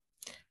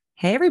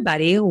Hey,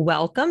 everybody.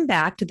 Welcome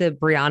back to the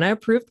Brianna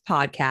Approved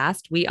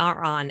Podcast. We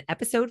are on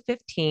episode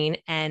 15,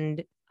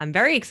 and I'm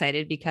very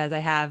excited because I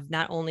have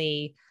not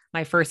only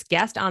my first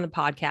guest on the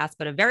podcast,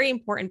 but a very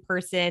important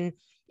person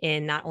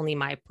in not only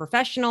my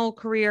professional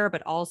career,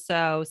 but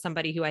also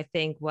somebody who I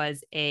think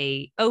was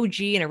a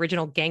OG, an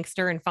original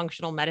gangster in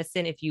functional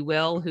medicine, if you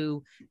will,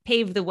 who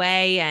paved the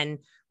way and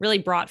really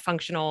brought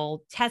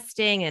functional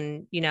testing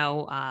and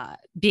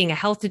being a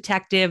health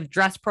detective,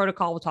 dress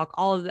protocol. We'll talk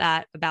all of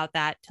that about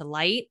that to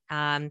light.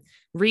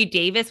 Reed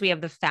Davis, we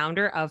have the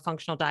founder of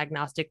Functional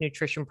Diagnostic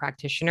Nutrition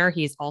Practitioner.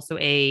 He's also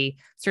a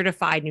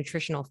certified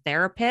nutritional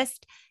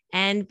therapist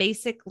and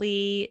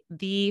basically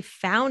the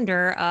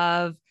founder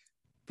of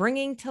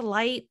bringing to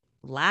light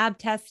lab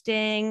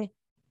testing,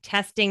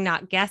 testing,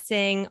 not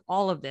guessing,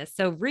 all of this.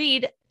 So,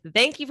 Reed,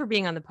 thank you for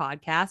being on the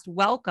podcast.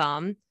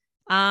 Welcome.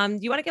 Do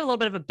you want to give a little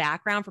bit of a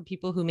background for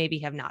people who maybe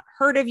have not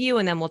heard of you?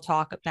 And then we'll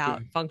talk about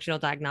Sure. functional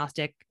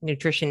diagnostic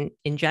nutrition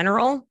in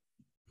general.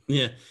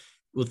 Yeah.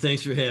 Well,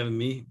 thanks for having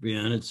me,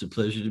 Brianna. It's a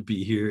pleasure to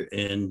be here,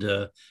 and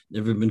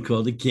never been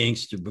called a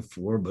gangster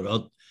before, but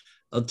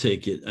I'll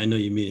take it. I know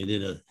you mean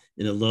it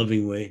in a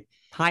loving way.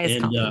 Highest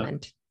And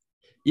compliment.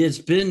 yeah, it's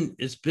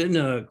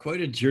been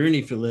quite a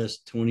journey for the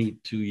last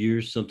 22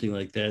 years, something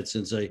like that,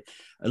 since I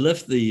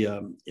left the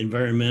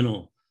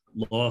environmental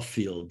law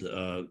field,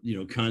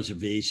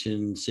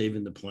 conservation,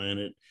 saving the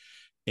planet.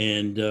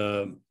 And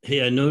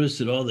hey, I noticed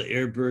that all the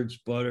air birds,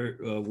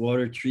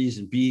 water, trees,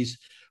 and bees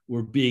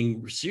were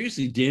being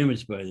seriously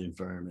damaged by the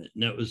environment.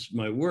 And that was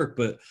my work.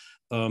 But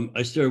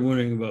I started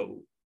wondering about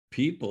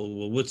people.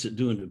 Well, what's it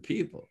doing to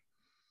people?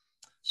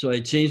 So I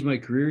changed my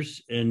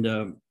careers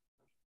and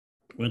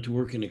went to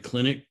work in a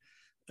clinic,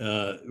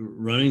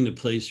 running the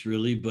place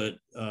really. But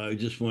I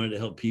just wanted to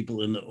help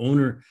people. And the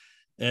owner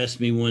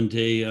asked me one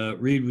day,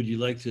 Reed, would you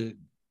like to?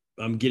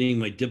 I'm getting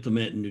my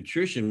diplomate in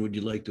nutrition. Would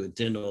you like to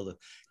attend all the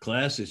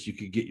classes? You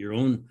could get your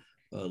own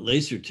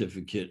lay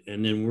certificate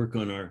and then work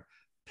on our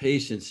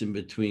patients in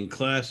between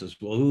classes.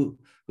 Well, who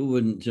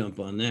wouldn't jump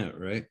on that,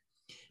 right?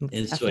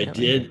 And so I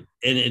Definitely. did,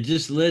 and it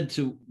just led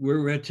to where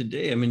we're at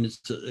today. I mean,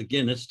 it's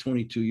again, that's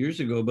 22 years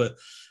ago, but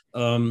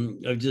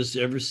I've just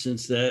ever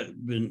since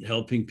that been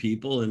helping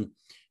people. And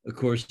of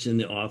course, in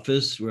the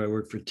office where I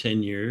worked for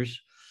 10 years,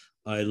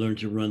 I learned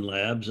to run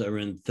labs. I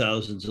ran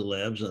thousands of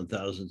labs on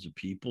thousands of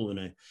people, and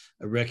I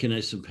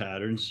recognized some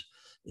patterns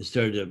and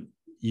started to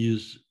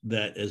use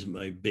that as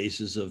my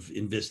basis of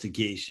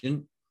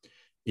investigation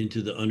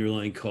into the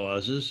underlying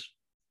causes.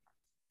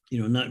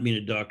 Not being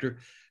a doctor,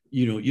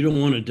 you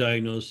don't want to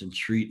diagnose and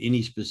treat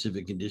any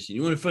specific condition.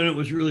 You want to find out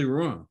what's really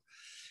wrong.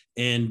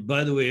 And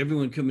by the way,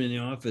 everyone coming in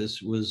the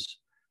office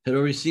had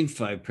already seen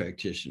 5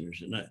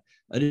 practitioners, and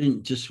I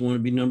didn't just want to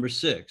be number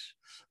 6,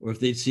 or if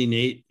they'd seen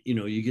 8,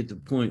 you get the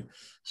point.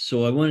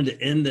 So I wanted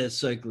to end that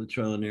cycle of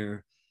trial and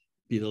error,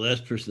 be the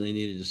last person they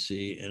needed to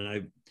see. And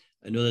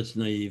I know that's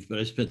naive, but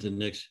I spent the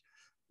next,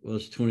 well,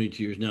 it's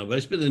 22 years now, but I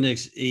spent the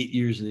next 8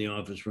 years in the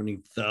office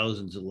running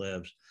thousands of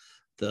labs,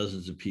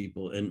 thousands of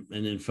people, and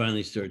then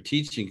finally started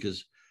teaching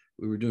because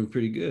we were doing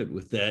pretty good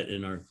with that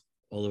and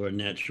all of our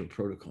natural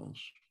protocols.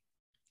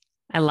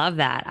 I love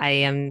that.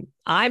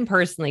 I'm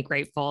personally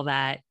grateful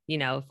that,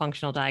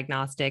 functional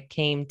diagnostic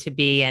came to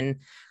be. And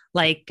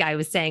like I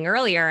was saying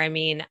earlier, I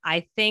mean,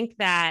 I think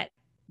that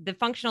the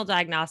functional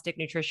diagnostic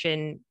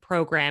nutrition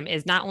program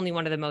is not only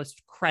one of the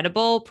most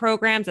credible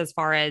programs as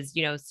far as,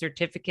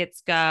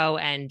 certificates go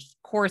and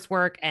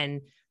coursework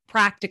and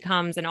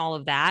practicums and all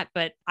of that,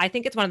 but I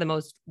think it's one of the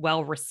most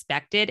well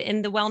respected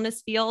in the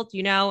wellness field,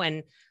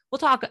 and we'll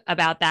talk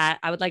about that.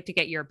 I would like to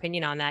get your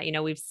opinion on that.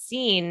 We've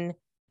seen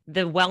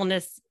the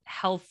wellness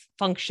health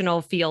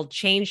functional field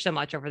changed so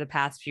much over the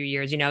past few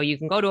years. You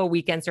can go to a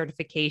weekend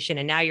certification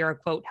and now you're a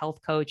quote health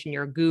coach and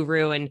you're a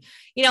guru and,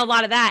 a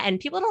lot of that. And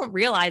people don't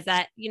realize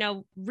that,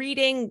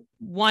 reading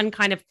one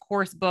kind of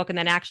course book and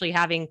then actually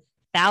having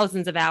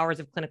thousands of hours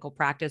of clinical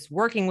practice,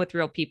 working with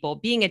real people,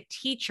 being a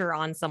teacher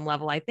on some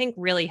level, I think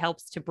really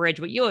helps to bridge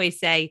what you always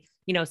say,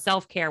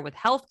 self-care with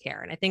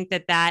healthcare. And I think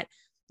that,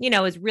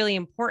 is really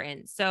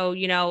important. So,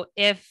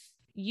 if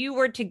you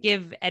were to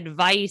give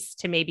advice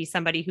to maybe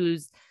somebody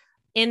who's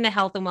in the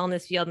health and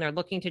wellness field and they're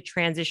looking to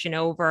transition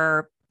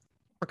over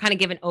or kind of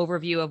give an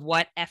overview of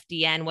what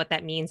FDN, what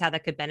that means, how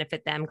that could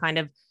benefit them, kind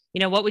of,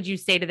 what would you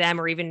say to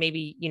them or even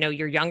maybe,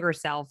 your younger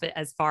self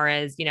as far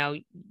as,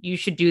 you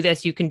should do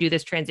this, you can do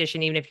this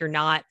transition, even if you're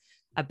not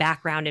a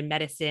background in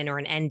medicine or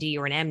an ND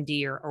or an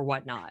MD or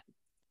whatnot?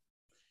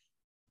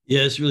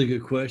 Yeah, it's a really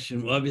good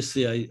question. Well,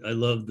 obviously, I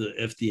love the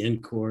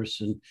FDN course,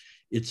 and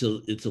it's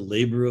a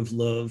labor of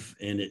love,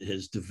 and it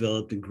has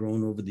developed and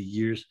grown over the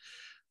years.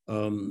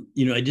 I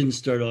didn't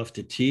start off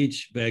to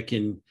teach back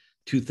in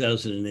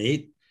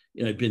 2008.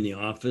 I'd been in the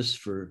office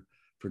for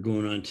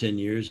going on 10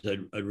 years.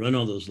 I'd run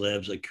all those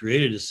labs. I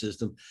created a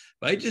system,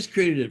 but I just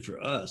created it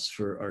for us,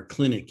 for our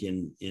clinic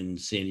in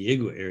San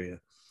Diego area.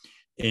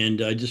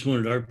 And I just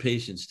wanted our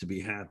patients to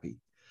be happy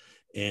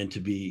and to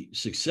be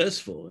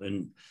successful.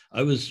 And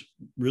I was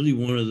really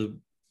one of the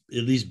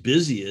at least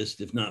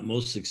busiest, if not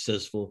most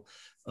successful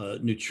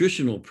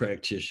nutritional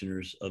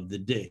practitioners of the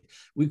day.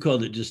 We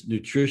called it just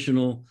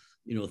nutritional,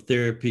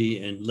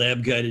 therapy and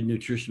lab guided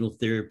nutritional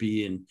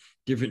therapy and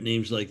different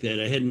names like that.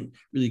 I hadn't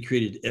really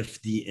created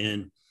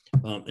FDN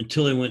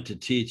until I went to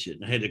teach it,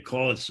 and I had to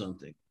call it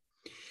something.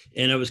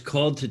 And I was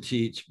called to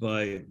teach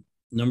by a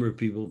number of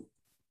people.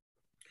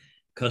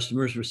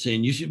 Customers were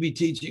saying, you should be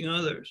teaching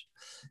others.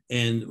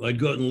 And I'd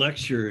go out and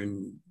lecture,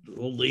 and the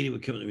old lady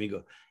would come to me and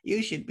go,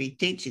 you should be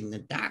teaching the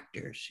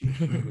doctors,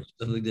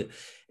 stuff like that.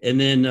 And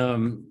then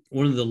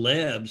one of the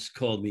labs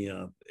called me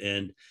up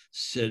and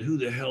said, who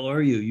the hell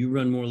are you? You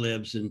run more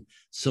labs than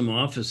some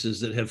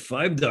offices that have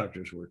 5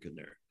 doctors working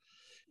there.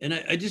 And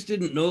I just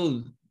didn't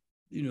know,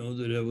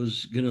 that I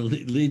was going to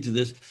lead to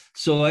this.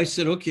 So I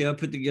said, okay, I'll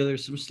put together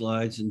some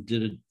slides, and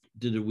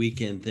did a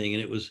weekend thing.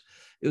 And it was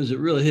a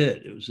real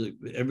hit. It was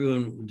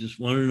everyone just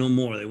wanted to know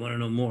more. They want to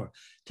know more.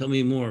 Tell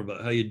me more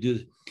about how you do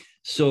this.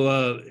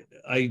 So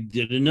I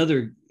did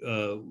another,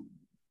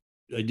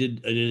 I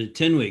did a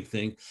 10-week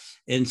thing.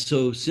 And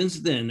so since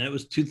then, that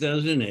was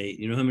 2008,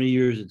 you know how many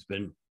years it's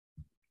been.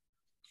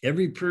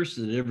 Every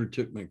person that ever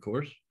took my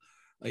course,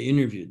 I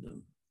interviewed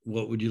them.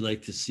 What would you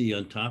like to see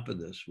on top of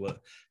this?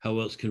 How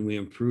else can we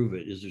improve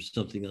it? Is there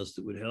something else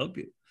that would help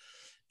you?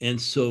 And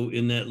so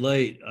in that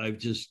light,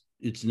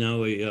 it's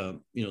now a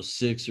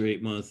 6 or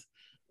 8 month,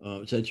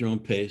 it's at your own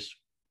pace.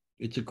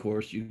 It's a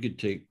course you could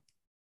take.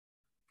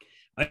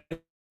 I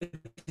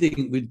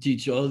think we'd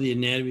teach all the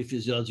anatomy,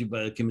 physiology,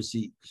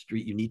 biochemistry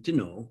you need to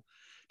know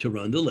to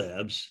run the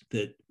labs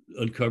that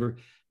uncover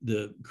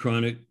the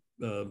chronic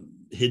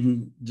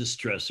hidden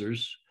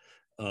distressors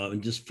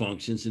and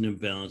dysfunctions and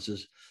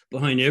imbalances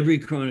behind every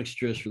chronic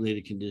stress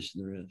related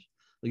condition there is.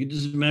 Like, it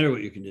doesn't matter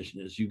what your condition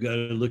is. You got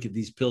to look at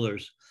these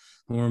pillars: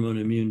 hormone,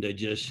 immune,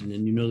 digestion,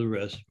 and the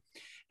rest.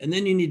 And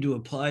then you need to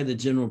apply the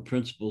general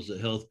principles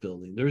of health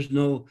building. There's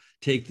no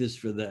take this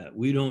for that.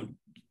 We don't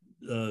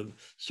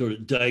sort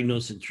of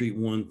diagnose and treat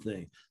one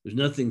thing. There's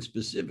nothing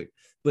specific,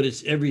 but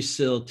it's every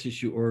cell,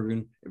 tissue,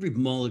 organ, every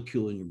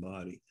molecule in your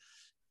body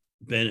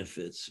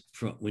benefits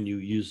from when you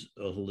use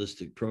a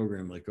holistic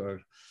program like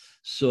ours.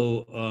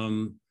 So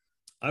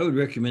I would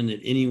recommend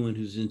that anyone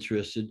who's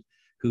interested,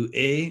 who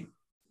A,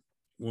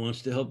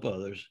 wants to help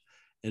others,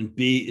 and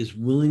B, is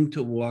willing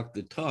to walk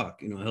the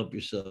talk, help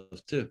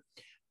yourself too.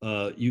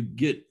 You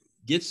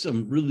get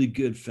some really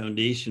good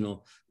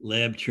foundational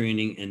lab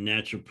training and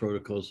natural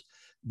protocols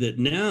that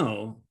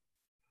now,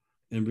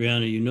 and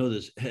Brianna,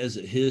 this has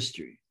a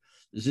history.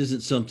 This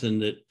isn't something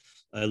that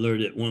I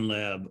learned at one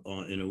lab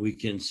in a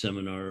weekend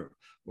seminar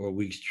or a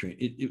week's training.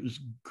 It was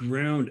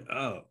ground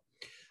out.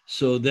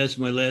 So that's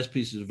my last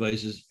piece of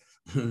advice is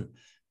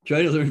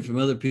try to learn from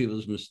other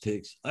people's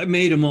mistakes. I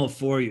made them all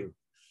for you.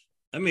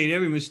 I made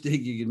every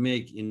mistake you could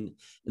make in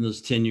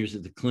those 10 years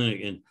at the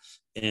clinic,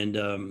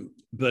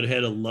 but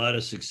had a lot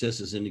of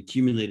successes and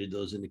accumulated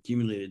those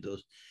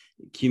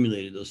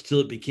till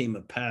it became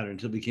a pattern,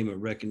 till it became a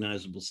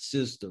recognizable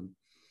system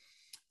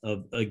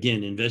of,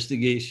 again,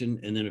 investigation,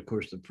 and then of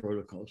course the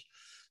protocols.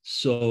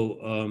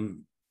 So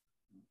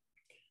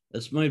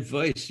that's my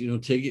advice.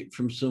 Take it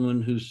from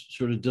someone who's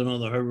sort of done all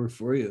the hard work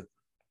for you.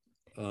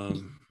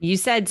 You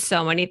said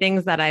so many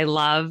things that I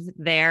love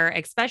there,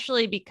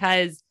 especially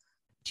because,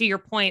 to your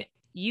point,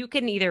 you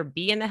can either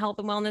be in the health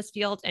and wellness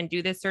field and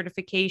do this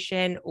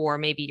certification, or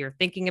maybe you're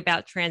thinking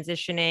about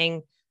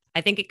transitioning. I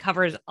think it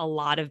covers a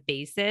lot of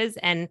bases.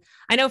 And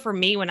I know for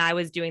me, when I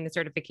was doing the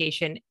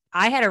certification,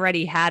 I had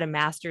already had a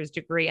master's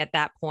degree at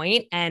that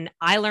point. And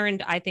I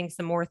learned, I think,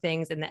 some more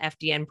things in the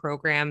FDN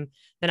program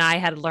than I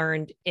had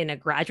learned in a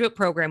graduate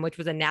program, which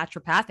was a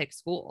naturopathic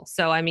school.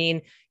 So, I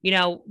mean,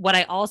 what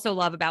I also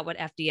love about what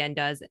FDN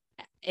does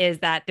is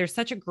that there's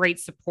such a great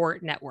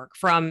support network,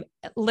 from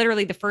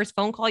literally the first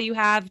phone call you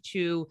have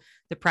to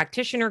the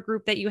practitioner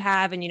group that you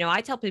have. And, I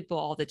tell people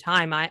all the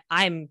time,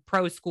 I'm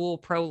pro school,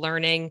 pro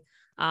learning.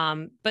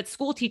 But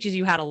school teaches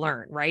you how to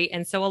learn, right?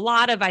 And so a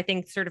lot of, I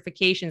think,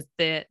 certifications,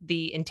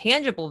 the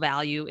intangible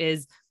value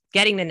is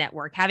getting the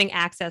network, having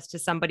access to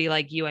somebody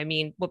like you. I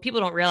mean, what people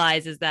don't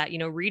realize is that,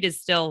 Reed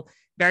is still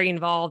very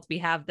involved. We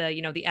have the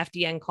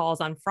FDN calls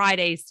on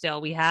Fridays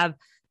still. We have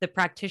the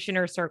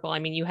practitioner circle. I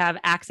mean, you have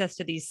access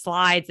to these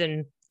slides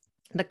and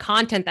the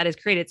content that is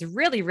created. It's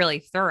really, really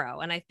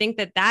thorough. And I think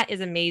that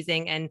is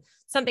amazing, and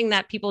something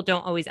that people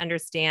don't always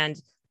understand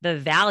the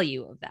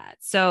value of that.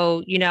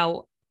 So,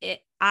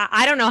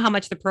 I don't know how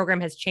much the program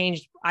has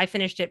changed. I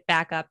finished it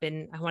back up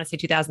in, I want to say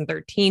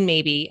 2013,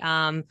 maybe.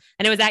 And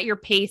it was at your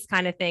pace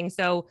kind of thing.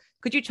 So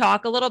could you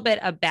talk a little bit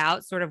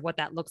about sort of what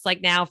that looks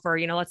like now for,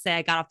 let's say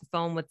I got off the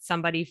phone with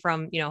somebody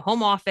from,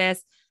 home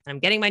office, and I'm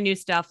getting my new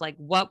stuff. Like,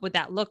 what would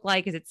that look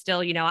like? Is it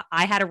still,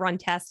 I had to run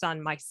tests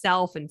on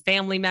myself and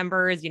family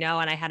members, and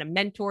I had a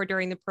mentor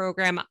during the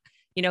program.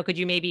 Could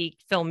you maybe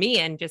fill me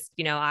in? Just,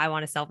 I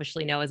want to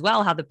selfishly know as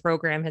well how the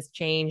program has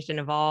changed and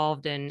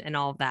evolved and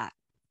all of that.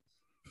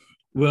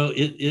 Well,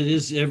 it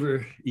is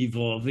ever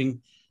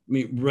evolving. I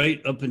mean, right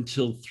up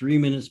until 3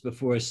 minutes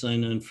before I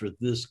signed on for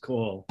this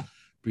call,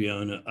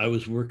 Brianna, I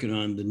was working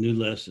on the new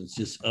lessons,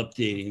 just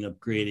updating and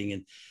upgrading,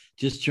 and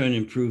just trying to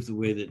improve the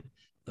way that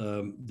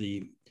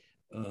the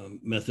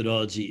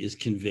methodology is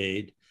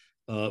conveyed.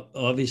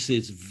 Obviously,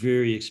 it's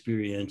very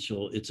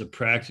experiential. It's a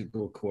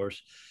practical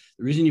course.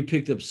 The reason you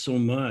picked up so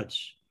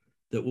much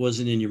that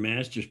wasn't in your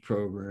master's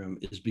program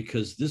is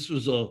because this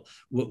was all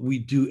what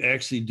we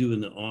actually do in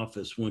the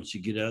office once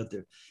you get out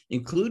there,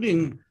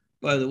 including,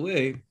 by the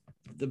way,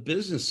 the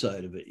business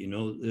side of it. You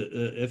know,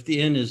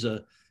 FDN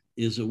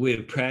is a way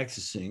of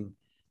practicing.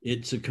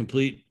 It's a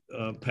complete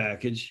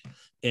package,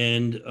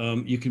 and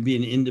you can be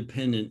an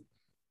independent,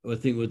 I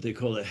think what they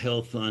call a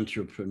health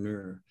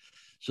entrepreneur.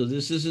 So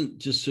this isn't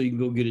just so you can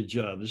go get a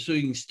job. This is so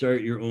you can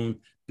start your own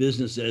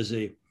business as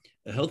a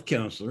health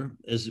counselor,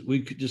 as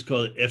we could just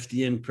call it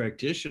FDN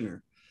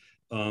practitioner.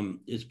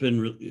 It's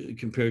been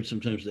compared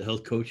sometimes to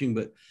health coaching,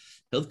 but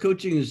health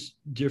coaching is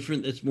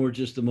different. It's more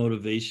just the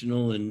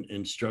motivational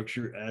and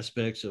structure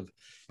aspects of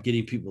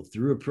getting people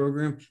through a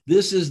program.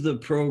 This is the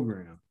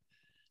program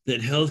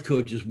that health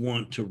coaches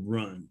want to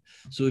run.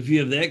 So if you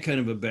have that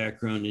kind of a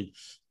background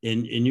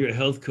and you're a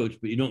health coach,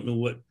 but you don't know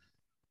what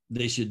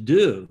they should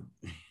do,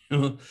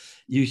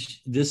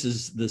 this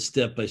is the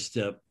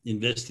step-by-step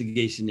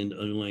investigation into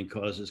underlying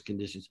causes,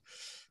 conditions,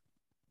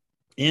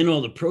 and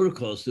all the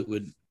protocols that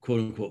would,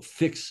 quote unquote,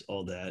 fix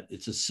all that.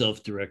 It's a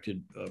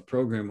self-directed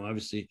program.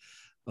 Obviously,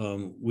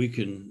 we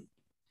can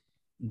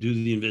do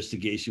the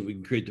investigation, we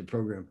can create the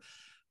program,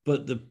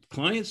 but the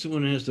client's the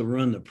one who has to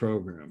run the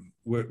program,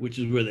 which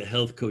is where the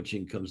health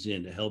coaching comes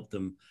in to help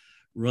them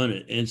run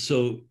it. And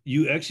so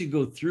you actually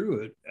go through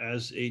it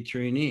as a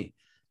trainee.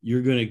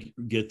 You're going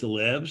to get the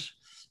labs.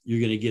 You're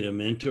going to get a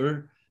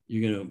mentor.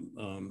 You're going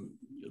to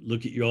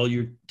look at all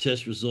your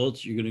test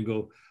results. You're going to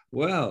go,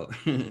 wow,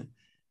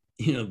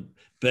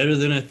 better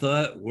than I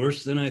thought,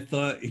 worse than I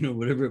thought,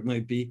 whatever it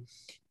might be.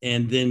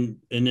 And then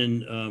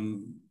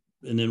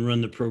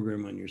run the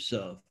program on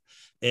yourself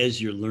as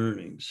you're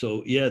learning.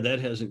 So yeah, that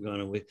hasn't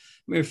gone away.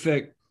 Matter of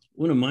fact,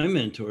 one of my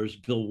mentors,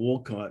 Bill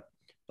Wolcott,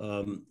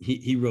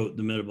 he wrote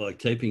the Metabolic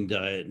Typing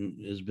Diet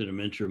and has been a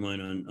mentor of mine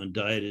on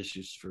diet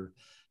issues for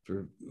I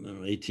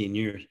don't know, 18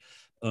 years.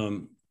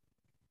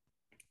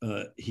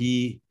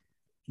 He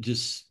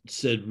just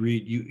said,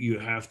 Reed, you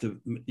have to,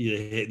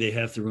 they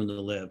have to run the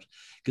labs,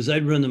 because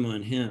I'd run them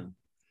on him.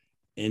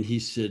 And he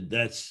said,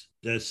 that's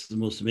the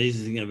most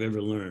amazing thing I've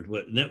ever learned.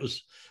 And that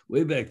was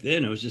way back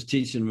then. I was just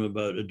teaching him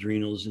about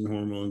adrenals and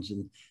hormones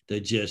and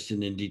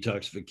digestion and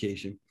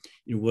detoxification.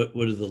 What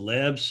do the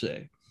labs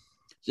say?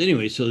 So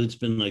anyway, so it's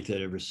been like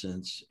that ever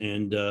since.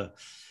 And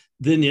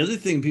then the other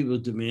thing people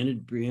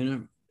demanded,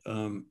 Brianna,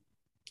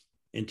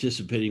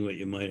 anticipating what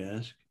you might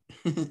ask,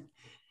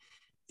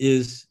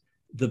 is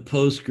the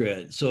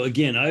post-grad. So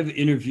again, I've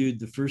interviewed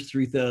the first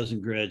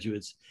 3,000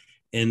 graduates,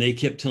 and they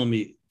kept telling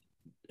me,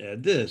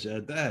 add this,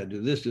 add that, do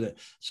this, do that.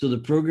 So the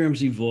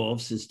program's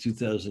evolved since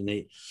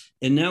 2008.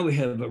 And now we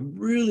have a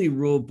really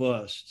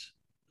robust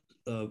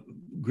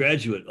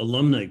graduate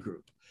alumni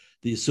group,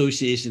 the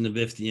Association of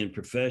FDN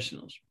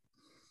Professionals.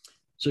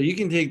 So you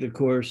can take the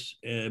course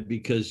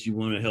because you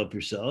want to help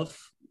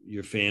yourself,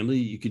 your family.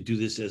 You could do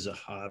this as a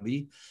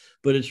hobby,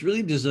 but it's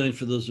really designed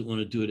for those that want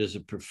to do it as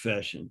a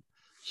profession.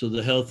 So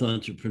the health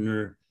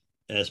entrepreneur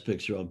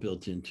aspects are all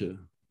built into.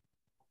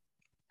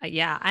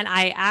 Yeah. And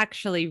I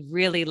actually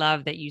really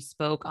love that you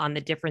spoke on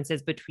the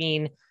differences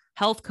between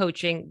health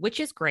coaching,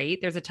 which is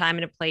great. There's a time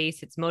and a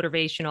place. It's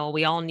motivational.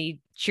 We all need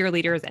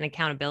cheerleaders and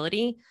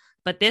accountability,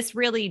 but this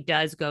really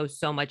does go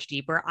so much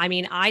deeper. I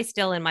mean, I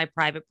still in my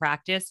private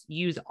practice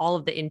use all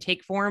of the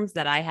intake forms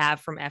that I have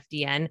from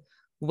FDN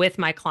with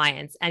my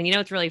clients. And,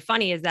 what's really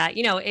funny is that,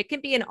 it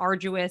can be an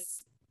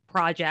arduous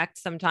project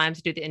sometimes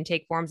to do the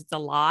intake forms. It's a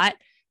lot,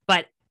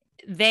 but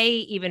they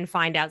even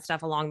find out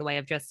stuff along the way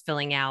of just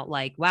filling out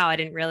like, wow, I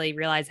didn't really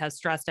realize how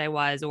stressed I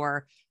was,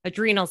 or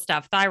adrenal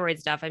stuff, thyroid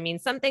stuff. I mean,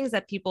 some things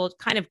that people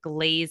kind of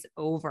glaze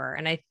over.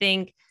 And I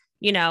think,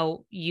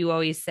 you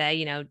always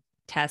say,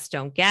 test,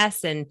 don't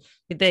guess. And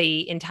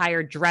the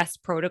entire DRESS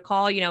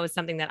protocol, is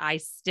something that I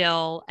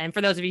still, and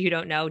for those of you who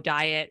don't know,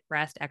 diet,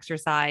 rest,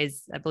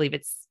 exercise, I believe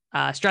it's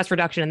stress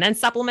reduction, and then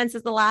supplements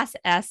is the last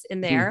S in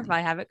there, if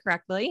I have it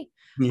correctly.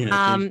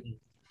 Yeah,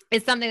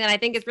 it's something that I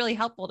think is really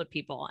helpful to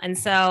people. And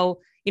so,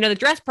 the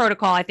DRESS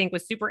protocol, I think,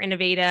 was super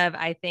innovative.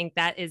 I think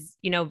that is,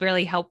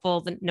 really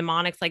helpful. The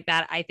mnemonics like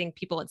that, I think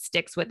it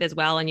sticks with as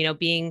well. And,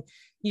 being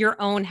your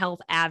own health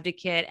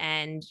advocate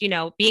and,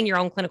 being your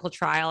own clinical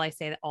trial. I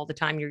say that all the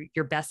time,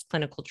 your best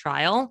clinical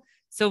trial.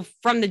 So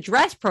from the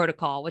DRESS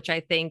protocol, which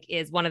I think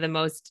is one of the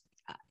most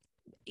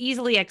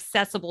easily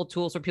accessible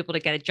tools for people to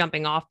get a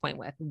jumping off point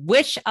with,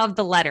 which of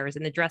the letters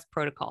in the DRESS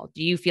protocol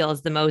do you feel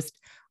is the most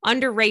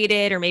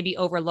underrated or maybe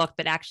overlooked,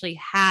 but actually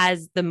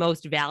has the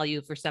most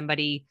value for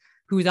somebody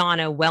who's on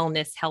a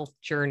wellness health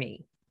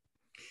journey?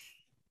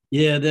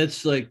 Yeah,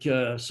 that's like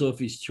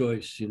Sophie's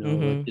choice.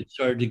 It's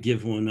hard to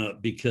give one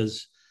up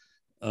because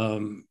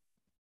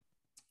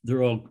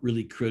they're all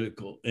really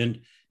critical.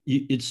 And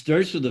it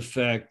starts with the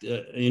fact,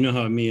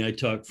 how I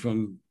talk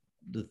from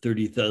the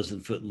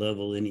 30,000 foot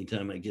level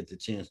anytime I get the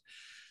chance.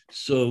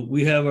 So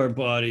we have our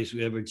bodies,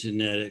 we have our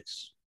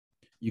genetics.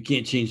 You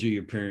can't change who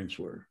your parents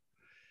were.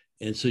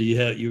 And so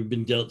you've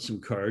been dealt some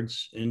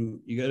cards, and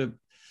you got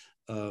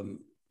to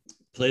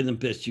play them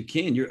best you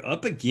can. You're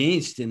up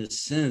against, in a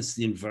sense,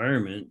 the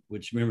environment,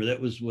 which, remember, that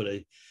was what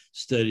I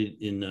studied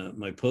in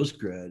my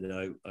postgrad.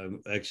 I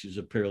actually was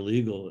a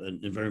paralegal,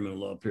 an environmental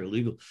law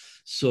paralegal.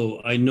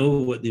 So I know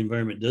what the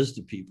environment does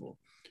to people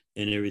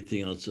and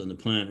everything else on the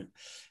planet.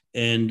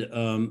 And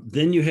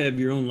then you have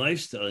your own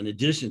lifestyle in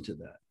addition to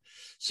that.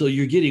 So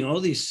you're getting all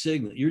these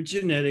signals, your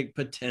genetic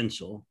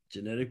potential,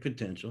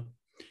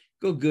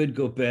 go good,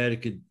 go bad.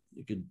 It could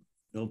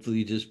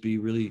hopefully just be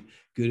really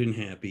good and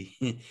happy,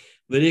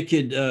 but it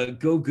could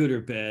go good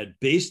or bad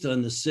based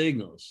on the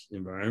signals.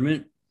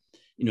 Environment,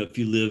 if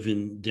you live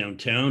in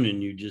downtown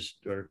and you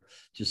just are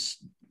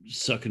just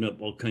sucking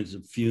up all kinds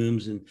of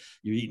fumes and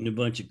you're eating a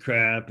bunch of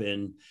crap,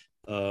 and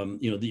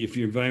if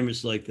your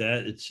environment's like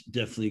that, it's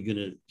definitely going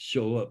to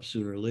show up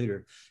sooner or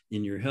later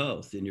in your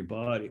health, in your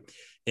body.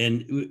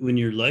 And when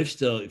your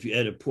lifestyle, if you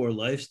add a poor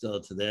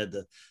lifestyle to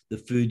that, the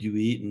food you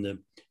eat and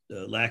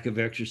the lack of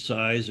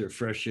exercise or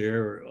fresh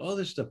air or all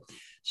this stuff,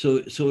 so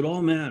it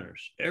all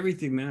matters.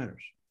 Everything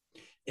matters.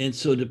 And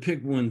so to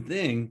pick one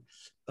thing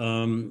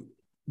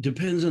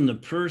depends on the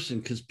person,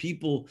 because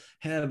people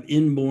have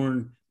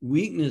inborn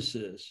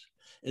weaknesses.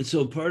 And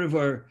so part of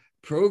our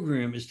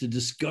program is to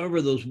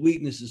discover those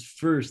weaknesses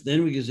first.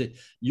 Then we can say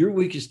your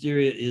weakest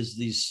area is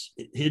these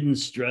hidden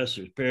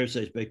stressors,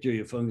 parasites,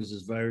 bacteria,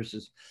 funguses,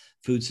 viruses,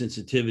 food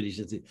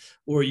sensitivities,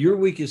 or your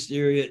weakest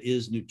area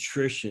is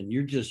nutrition.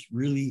 You're just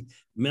really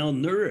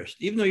malnourished.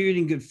 Even though you're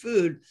eating good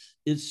food,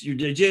 it's your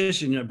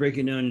digestion not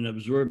breaking down and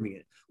absorbing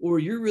it. Or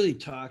you're really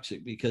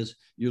toxic because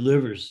your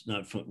liver's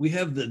not fun. We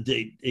have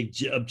the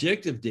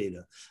objective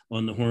data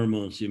on the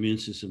hormones, the immune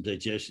system,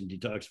 digestion,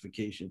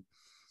 detoxification,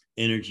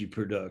 energy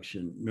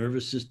production,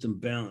 nervous system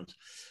balance.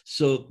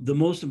 So the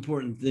most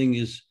important thing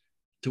is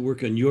to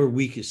work on your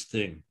weakest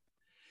thing.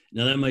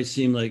 Now, that might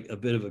seem like a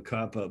bit of a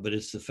cop-out, but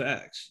it's the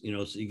facts.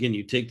 So again,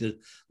 you take the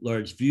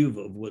large view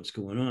of what's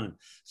going on.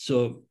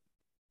 So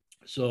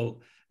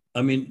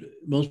I mean,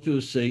 most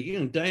people say,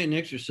 diet and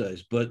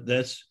exercise, but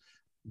that's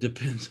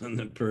depends on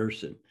the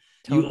person.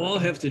 Totally. You all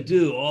have to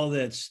do all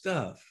that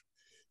stuff.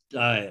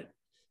 Diet,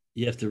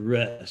 you have to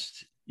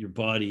rest your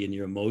body and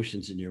your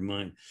emotions and your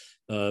mind.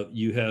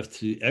 You have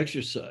to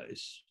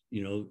exercise.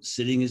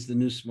 Sitting is the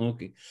new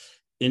smoking.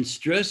 And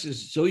stress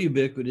is so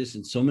ubiquitous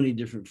in so many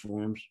different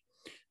forms.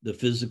 The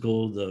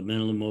physical, the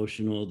mental,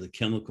 emotional, the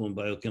chemical and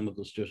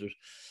biochemical stressors.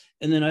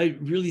 And then I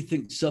really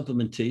think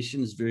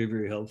supplementation is very,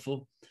 very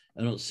helpful.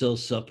 I don't sell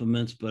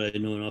supplements, but I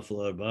know an awful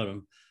lot about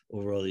them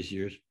over all these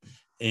years.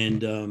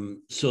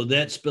 And so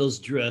that spells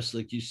dress,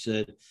 like you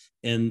said,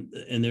 and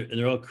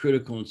they're all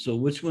critical. And so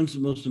which one's the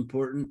most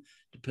important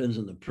depends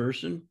on the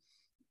person.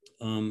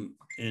 And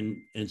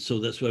so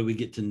that's why we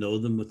get to know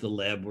them with the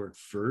lab work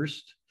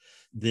first.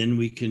 Then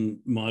we can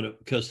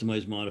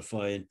customize,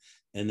 modify,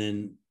 and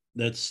then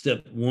that's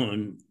step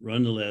one: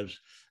 run the labs,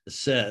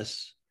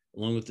 assess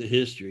along with the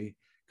history,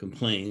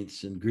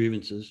 complaints and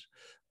grievances.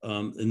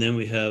 And then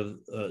we have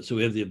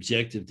the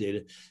objective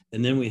data,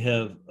 and then we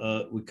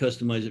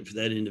customize it for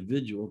that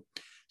individual.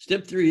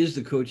 Step three is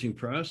the coaching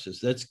process.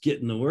 That's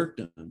getting the work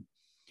done.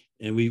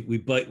 And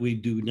we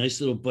do nice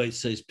little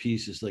bite-sized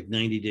pieces, like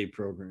 90-day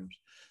programs.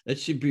 That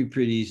should be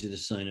pretty easy to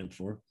sign up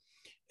for.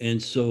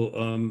 And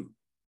so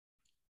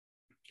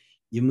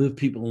you move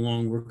people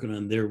along working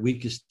on their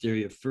weakest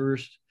area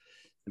first.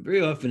 And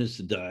very often it's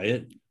the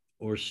diet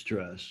or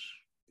stress.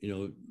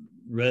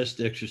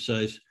 Rest,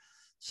 exercise,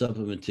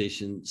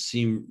 supplementation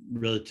seem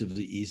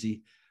relatively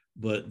easy,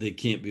 but they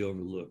can't be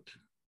overlooked.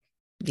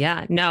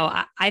 Yeah,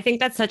 no, I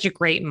think that's such a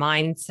great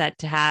mindset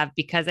to have,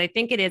 because I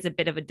think it is a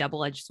bit of a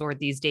double-edged sword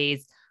these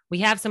days. We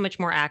have so much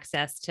more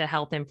access to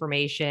health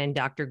information,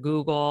 Dr.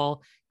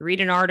 Google, read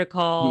an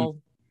article,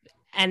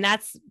 and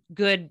that's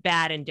good,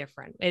 bad, and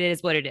different. It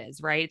is what it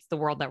is, right? It's the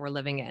world that we're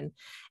living in.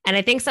 And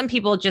I think some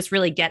people just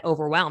really get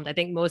overwhelmed. I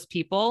think most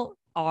people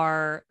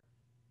are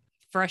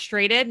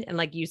frustrated. And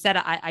like you said,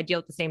 I deal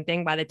with the same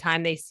thing. By the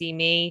time they see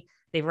me,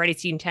 they've already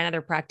seen 10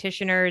 other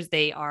practitioners.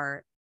 They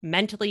are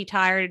mentally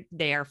tired.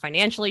 They are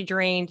financially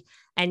drained.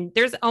 And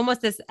there's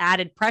almost this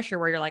added pressure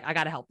where you're like, I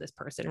got to help this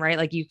person, right?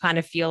 Like you kind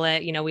of feel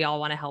it, we all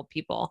want to help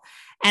people.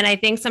 And I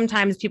think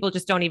sometimes people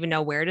just don't even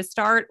know where to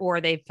start, or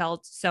they've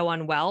felt so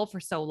unwell for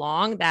so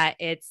long that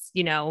it's,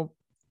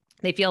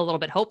 they feel a little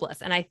bit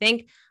hopeless. And I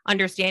think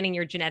understanding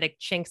your genetic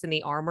chinks in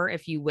the armor,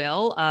 if you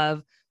will,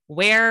 of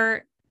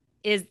where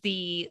is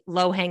the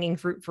low-hanging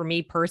fruit for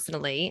me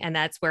personally. And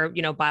that's where,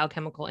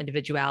 biochemical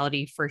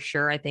individuality for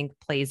sure, I think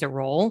plays a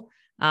role.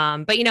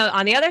 But,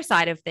 on the other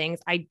side of things,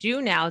 I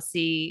do now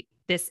see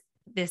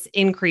this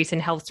increase in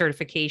health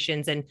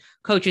certifications and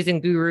coaches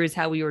and gurus,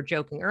 how we were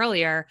joking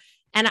earlier.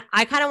 And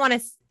I kind of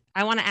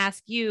want to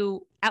ask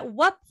you, at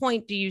what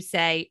point do you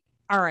say,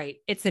 all right,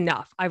 it's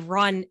enough. I've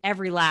run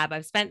every lab.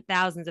 I've spent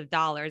thousands of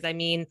dollars. I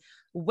mean,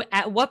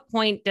 at what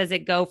point does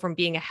it go from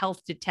being a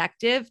health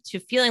detective to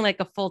feeling like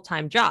a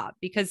full-time job?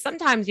 Because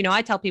sometimes,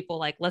 I tell people,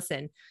 like,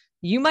 listen,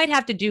 you might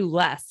have to do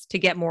less to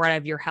get more out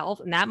of your health.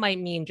 And that might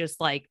mean just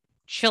like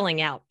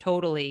chilling out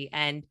totally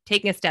and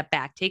taking a step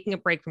back, taking a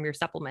break from your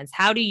supplements?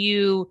 How do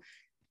you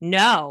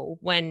know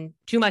when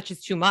too much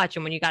is too much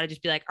and when you got to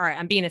just be like, all right,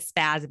 I'm being a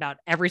spaz about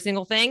every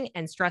single thing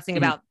and stressing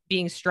about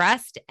being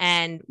stressed,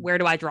 and where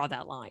do I draw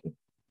that line?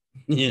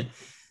 Yeah,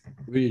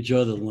 where do you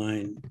draw the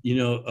line?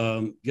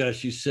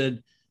 Gosh, you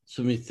said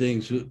so many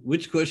things.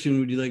 Which question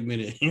would you like me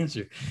to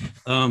answer?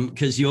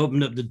 Because you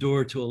opened up the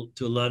door to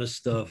a lot of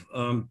stuff.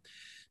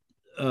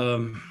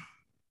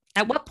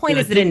 At what point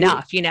I is it think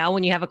enough?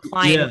 When you have a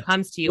client who yeah.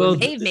 comes to you Well,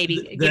 and they've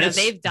maybe,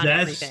 they've done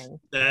everything.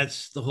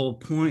 that's the whole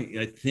point.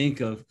 I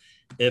think of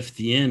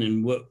FDN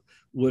and what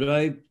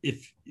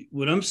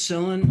I'm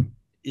selling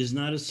is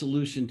not a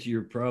solution to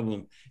your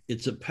problem.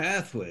 It's a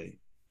pathway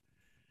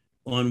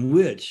on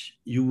which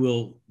you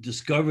will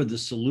discover the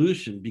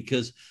solution,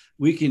 because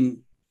we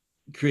can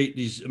create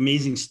these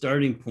amazing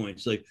starting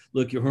points. Like,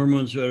 look, your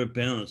hormones are out of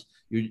balance.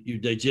 Your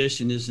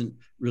digestion isn't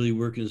really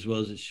working as well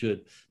as it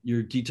should.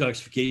 Your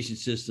detoxification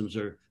systems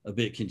are a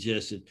bit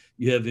congested.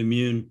 You have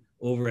immune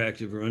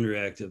overactive or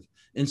underactive,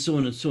 and so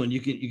on and so on.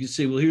 You can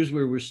say, well, here's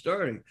where we're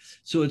starting.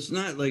 So it's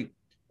not like,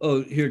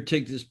 oh, here,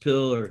 take this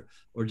pill,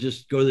 or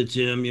just go to the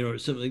gym, or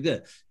something like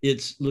that.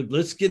 It's, look,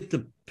 let's get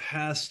the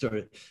path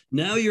started.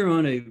 Now you're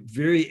on a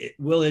very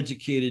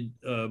well-educated,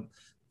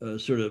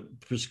 sort of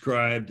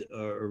prescribed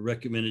or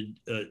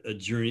recommended a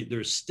journey. There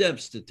are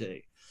steps to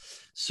take.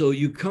 So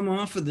you come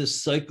off of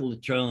this cycle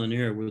of trial and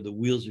error where the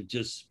wheels are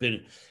just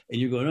spinning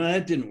and you're going, oh,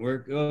 that didn't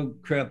work. Oh,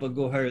 crap, I'll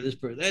go hire this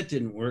person. That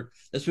didn't work.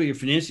 That's why you're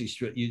financially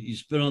stressed. You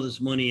spend all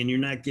this money and you're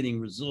not getting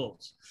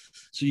results.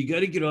 So you got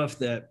to get off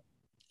that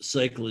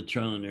cycle of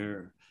trial and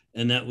error.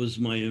 And that was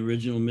my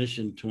original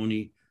mission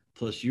 20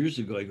 plus years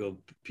ago. I go,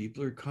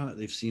 people are caught.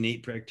 They've seen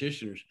 8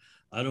 practitioners.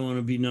 I don't want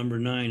to be number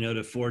 9 out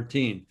of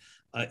 14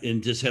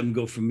 and just have them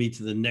go from me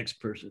to the next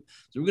person.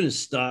 So we're going to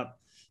stop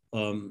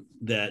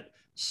that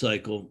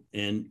cycle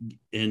and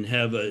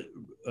have a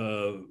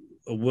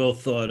well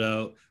thought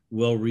out,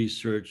 well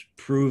researched,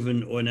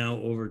 proven, or now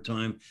over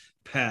time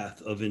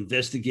path of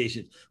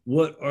investigation.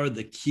 What are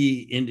the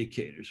key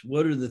indicators?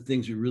 What are the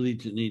things we really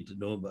need to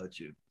know about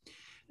you?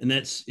 And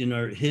that's in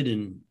our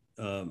hidden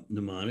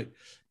mnemonic,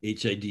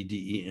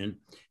 HIDDEN.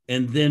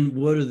 And then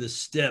what are the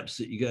steps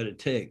that you got to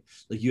take?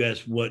 Like you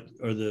asked,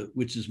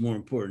 which is more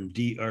important,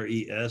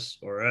 DRES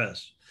or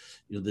S?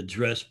 The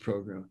DRESS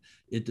program.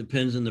 It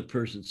depends on the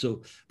person.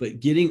 So, but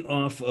getting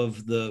off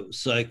of the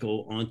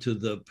cycle onto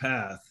the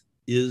path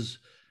is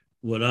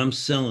what I'm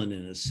selling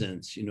in a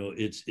sense.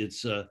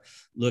 It's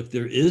look,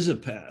 there is a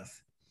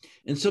path,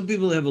 and some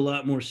people have a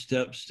lot more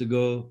steps to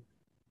go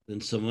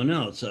than someone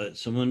else.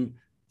 Someone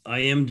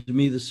IM'd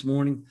me this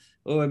morning.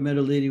 Oh, I met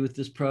a lady with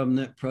this problem,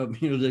 that problem.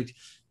 Like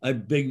I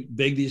beg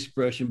the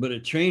expression, but a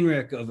train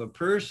wreck of a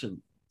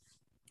person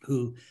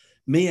who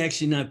may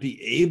actually not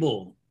be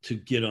able to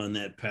get on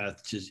that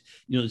path. Just,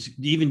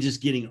 even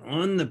just getting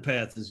on the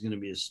path is going to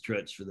be a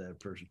stretch for that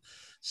person.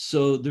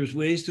 So there's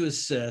ways to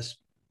assess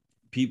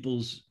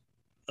people's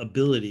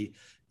ability.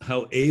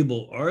 How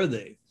able are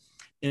they?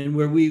 And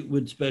where we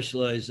would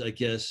specialize, I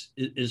guess,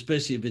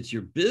 especially if it's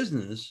your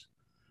business,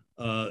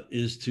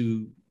 is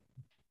to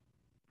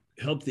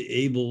help the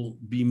able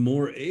be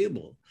more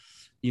able.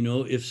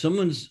 If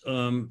someone's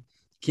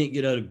can't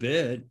get out of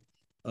bed,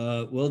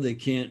 well,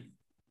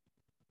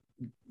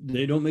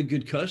 they don't make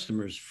good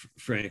customers,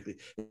 frankly.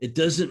 It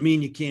doesn't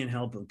mean you can't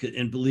help them.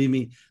 And believe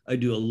me, I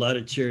do a lot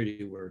of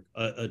charity work,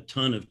 a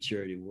ton of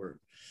charity work.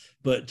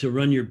 But to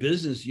run your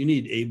business, you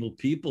need able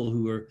people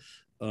who are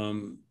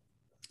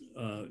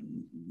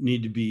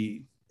need to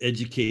be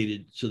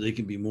educated so they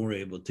can be more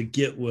able to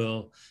get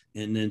well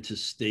and then to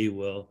stay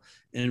well.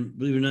 And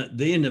believe it or not,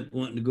 they end up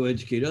wanting to go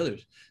educate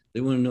others. They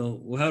want to know,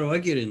 well, how do I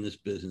get in this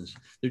business?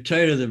 They're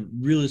tired of the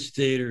real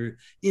estate or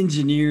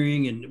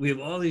engineering. And we have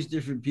all these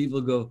different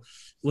people go,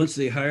 once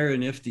they hire an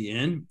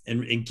FDN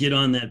and get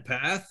on that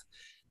path,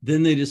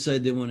 then they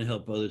decide they want to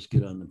help others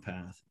get on the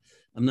path.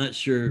 I'm not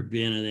sure,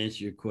 Brianna, to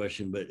answer your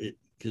question, but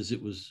because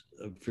it was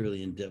a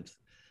fairly in-depth.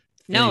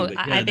 No,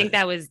 I think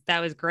that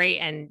was great.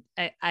 And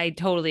I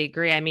totally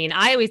agree. I mean,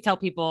 I always tell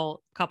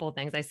people a couple of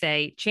things. I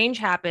say, change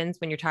happens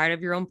when you're tired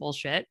of your own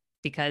bullshit,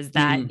 because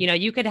that,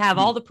 you could have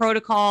all the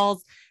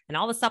protocols and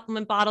all the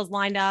supplement bottles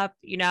lined up,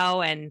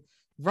 and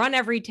run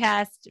every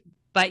test,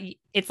 but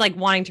it's like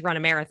wanting to run a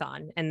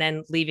marathon and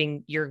then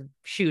leaving your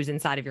shoes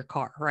inside of your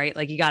car, right?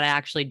 Like you got to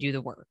actually do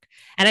the work.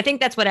 And I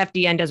think that's what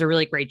FDN does a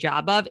really great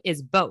job of,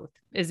 is both,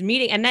 is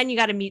meeting. And then you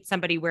got to meet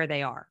somebody where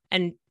they are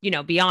and,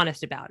 be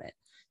honest about it.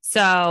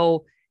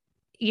 So,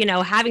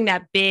 having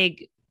that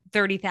big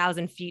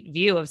 30,000 feet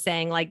view of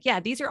saying like, yeah,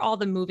 these are all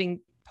the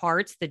moving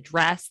parts, the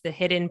dress, the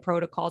hidden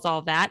protocols, all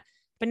of that.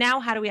 But now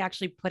how do we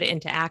actually put it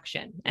into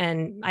action?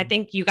 And I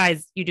think you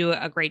do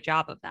a great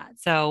job of that.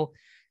 So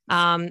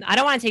I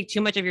don't want to take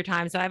too much of your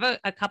time. So I have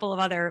a couple of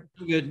other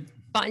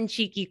fun,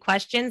 cheeky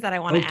questions that I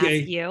want to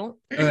ask you. All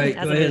right,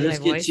 go ahead. Let's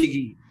get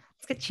cheeky.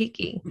 Let's get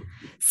cheeky.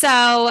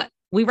 So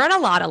we run a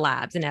lot of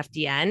labs in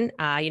FDN.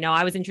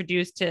 I was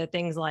introduced to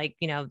things like,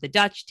 the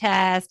Dutch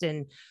test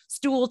and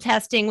stool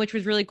testing, which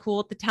was really cool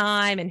at the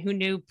time. And who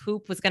knew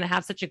poop was going to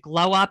have such a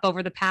glow up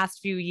over the past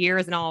few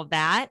years and all of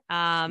that.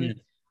 Yeah.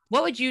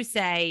 What would you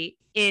say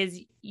is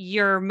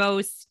your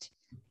most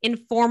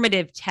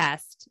informative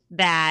test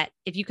that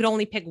if you could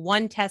only pick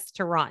one test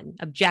to run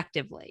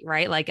objectively,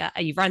 right? Like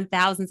you've run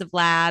thousands of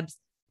labs,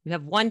 you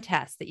have one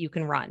test that you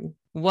can run.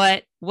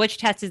 Which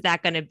test is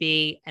that going to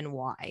be and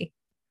why?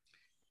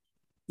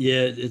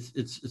 Yeah,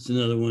 it's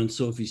another one,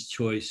 Sophie's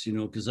Choice,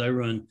 because I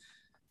run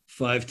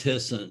 5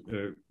 tests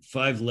or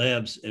 5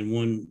 labs and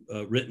one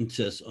written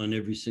test on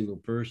every single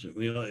person.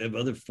 We all have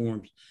other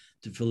forms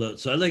to fill out.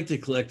 So I like to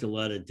collect a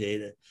lot of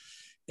data.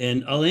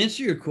 And I'll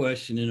answer your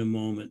question in a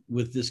moment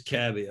with this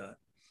caveat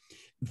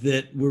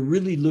that we're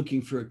really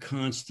looking for a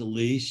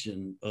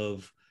constellation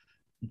of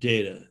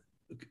data.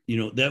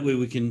 That way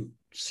we can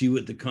see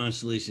what the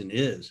constellation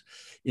is.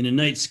 In a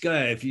night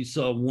sky, if you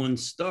saw one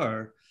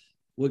star,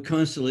 what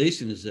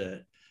constellation is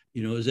that?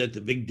 Is that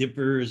the Big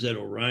Dipper? Is that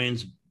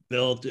Orion's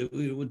belt?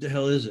 What the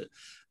hell is it?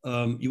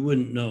 You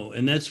wouldn't know.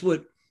 And that's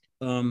what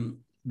the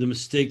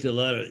mistake that a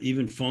lot of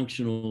even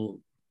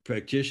functional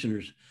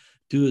practitioners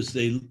do is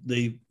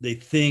they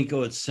think,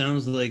 oh, it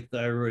sounds like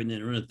thyroid, and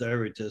then run a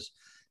thyroid test.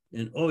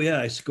 And, oh, yeah,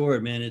 I score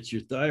it, man. It's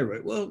your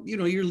thyroid. Well,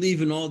 you're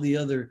leaving all the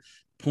other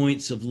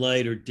points of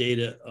light or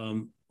data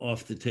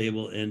off the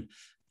table.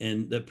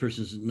 And that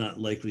person's not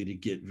likely to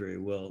get very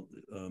well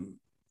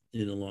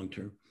in the long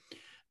term.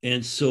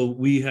 And so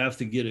we have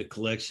to get a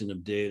collection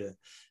of data.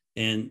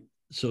 And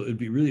so it'd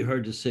be really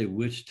hard to say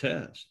which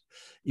test,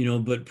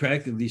 but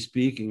practically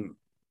speaking,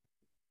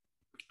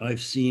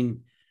 I've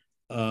seen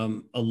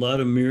a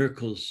lot of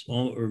miracles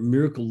or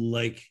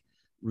miracle-like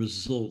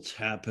results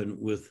happen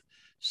with,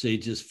 say,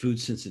 just food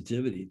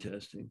sensitivity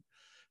testing.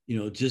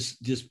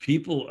 Just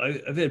people,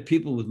 I've had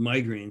people with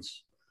migraines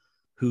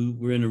who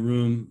were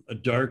in a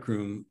dark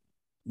room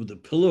with a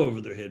pillow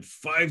over their head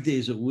 5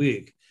 days a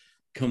week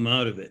come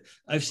out of it.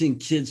 I've seen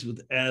kids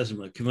with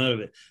asthma come out of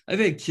it. I've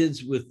had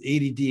kids with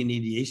ADD and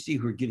ADHD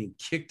who are getting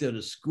kicked out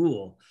of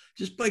school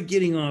just by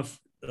getting off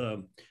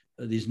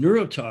these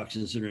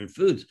neurotoxins that are in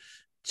foods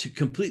to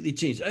completely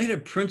change. I had a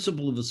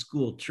principal of a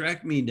school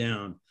track me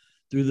down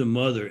through the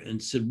mother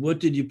and said, "What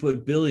did you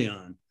put Billy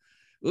on?"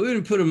 Well, we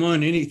didn't put him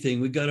on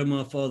anything. We got him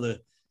off all the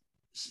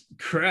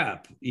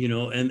crap,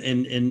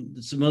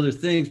 and some other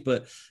things,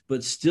 but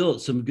still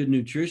some good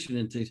nutrition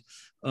and things.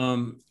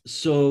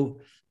 So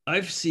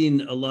I've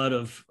seen a lot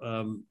of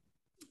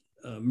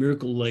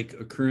miracle-like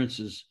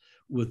occurrences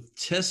with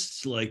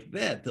tests like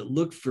that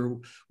look for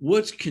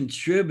what's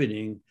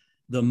contributing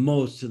the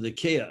most to the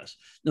chaos.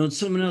 Now, in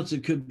someone else,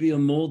 it could be a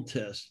mold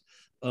test.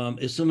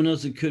 If someone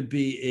else, it could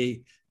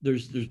be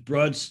there's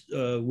broad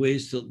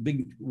ways to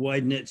big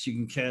wide nets you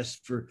can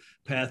cast for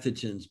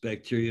pathogens,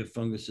 bacteria,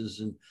 funguses,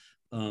 and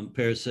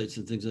parasites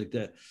and things like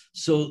that.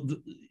 So,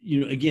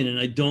 again, and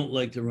I don't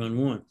like to run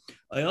one.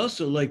 I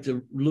also like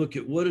to look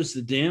at what is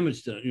the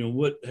damage done,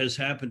 what has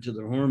happened to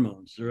their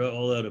hormones. They're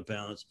all out of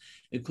balance,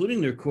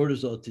 including their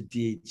cortisol to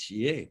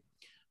DHEA.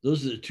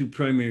 Those are the two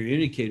primary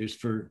indicators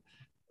for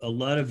a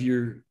lot of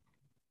your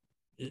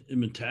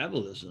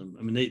metabolism.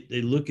 I mean,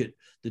 they look at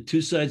the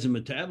two sides of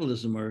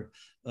metabolism are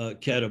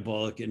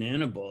catabolic and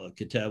anabolic,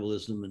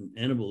 catabolism and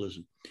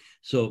anabolism.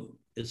 So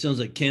it sounds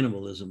like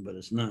cannibalism, but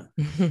it's not.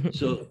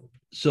 So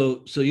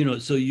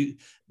you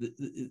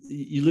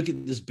look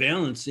at this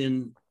balance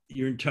in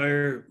your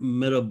entire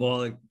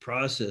metabolic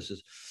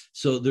processes.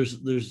 So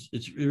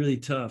it's really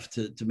tough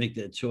to make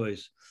that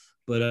choice,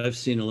 but I've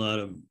seen a lot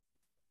of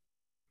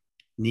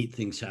neat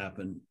things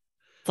happen.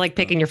 It's like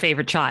picking your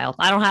favorite child.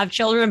 I don't have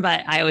children,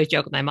 but I always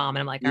joke with my mom and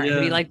I'm like, all right, who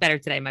do you Yeah. like better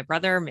today, my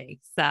brother or me?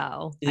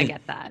 So I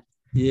get that.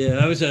 Yeah,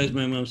 I was always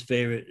my mom's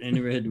favorite. I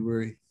never had to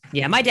worry.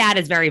 Yeah, my dad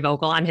is very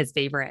vocal. I'm his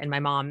favorite, and my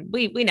mom,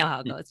 we know how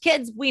it goes.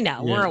 Kids, we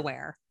know, we're Yeah.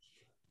 aware.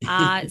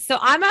 So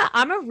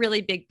I'm a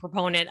really big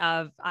proponent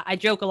of. I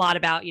joke a lot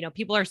about,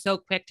 people are so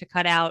quick to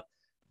cut out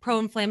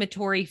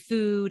pro-inflammatory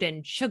food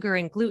and sugar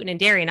and gluten and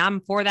dairy, and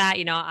I'm for that.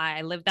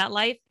 I live that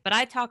life, but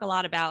I talk a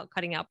lot about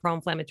cutting out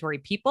pro-inflammatory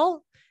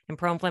people and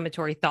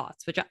pro-inflammatory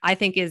thoughts, which I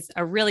think is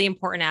a really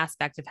important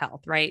aspect of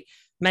health, right?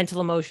 Mental,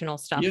 emotional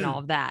stuff, and Yeah. all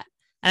of that.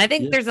 And I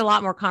think Yeah. there's a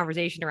lot more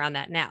conversation around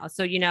that now.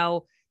 So,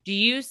 do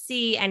you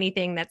see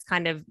anything that's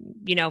kind of,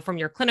 from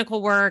your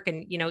clinical work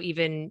and,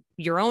 even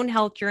your own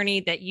health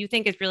journey that you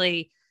think is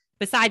really,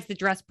 besides the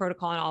dress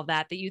protocol and all of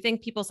that, that you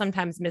think people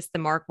sometimes miss the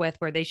mark with,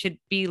 where they should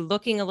be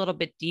looking a little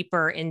bit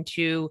deeper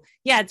into,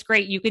 yeah, it's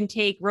great. You can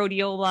take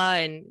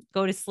rhodiola and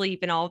go to sleep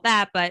and all of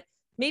that, but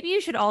maybe you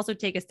should also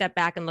take a step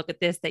back and look at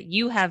this that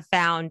you have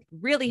found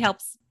really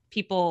helps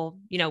people,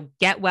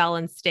 get well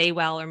and stay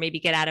well, or maybe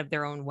get out of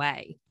their own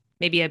way.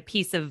 Maybe a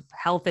piece of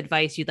health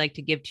advice you'd like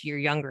to give to your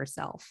younger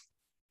self.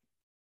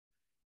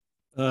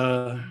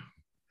 Well,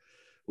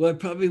 I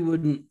probably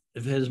wouldn't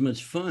have had as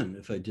much fun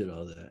if I did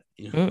all that.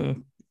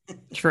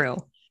 True.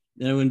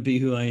 Then I wouldn't be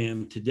who I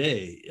am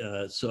today.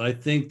 So I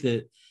think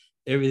that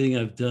everything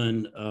I've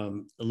done,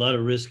 a lot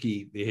of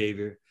risky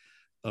behavior,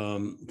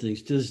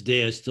 things. To this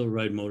day, I still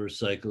ride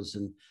motorcycles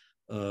and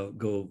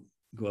go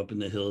up in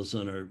the hills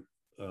on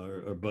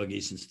our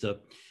buggies and stuff.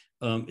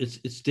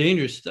 It's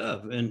dangerous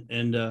stuff,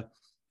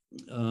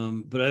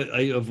 but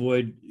I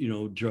avoid,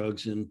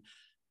 drugs and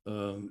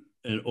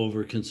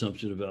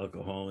overconsumption of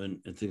alcohol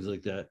and things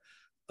like that.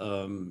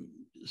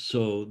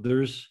 So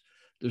there's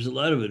a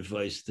lot of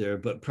advice there,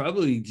 but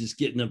probably just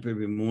getting up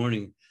every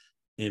morning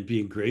and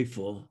being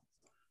grateful.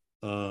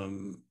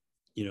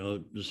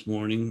 This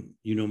morning,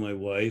 my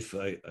wife,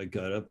 I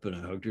got up and I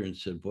hugged her and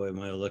said, boy, am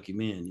I a lucky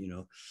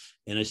man,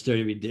 and I start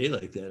every day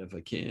like that if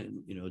I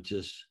can,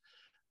 just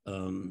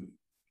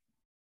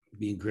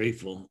being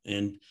grateful.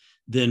 And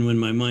then when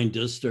my mind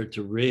does start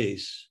to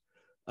race,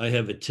 I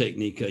have a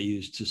technique I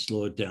use to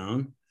slow it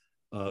down,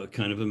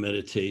 kind of a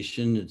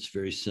meditation. It's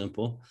very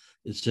simple.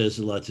 It has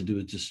a lot to do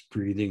with just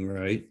breathing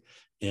right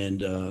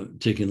and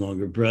taking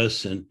longer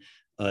breaths. And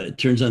it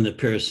turns on the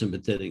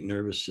parasympathetic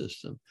nervous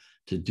system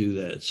to do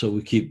that. So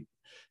we keep,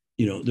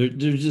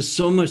 there's just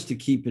so much to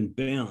keep in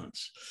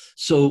balance.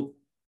 So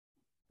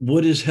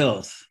what is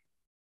health?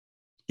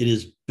 It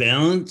is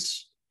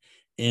balance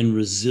and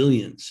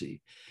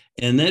resiliency.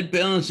 And that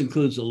balance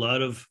includes a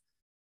lot of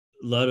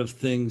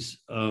things,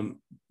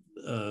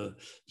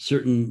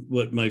 certain,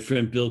 what my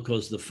friend Bill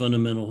calls the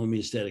fundamental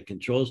homeostatic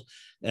controls: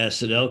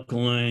 acid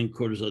alkaline,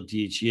 cortisol,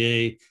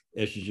 DHEA,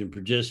 estrogen,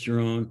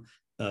 progesterone,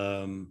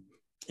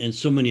 and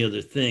so many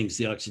other things,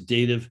 the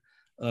oxidative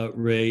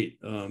rate,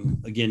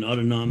 again,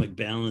 autonomic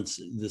balance,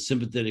 the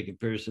sympathetic and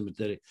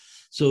parasympathetic.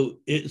 So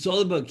it's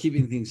all about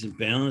keeping things in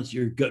balance.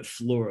 Your gut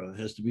flora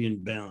has to be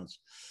in balance.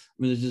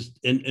 I mean, there's just,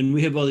 and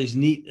we have all these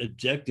neat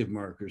objective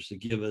markers to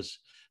give us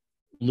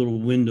little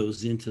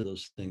windows into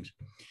those things.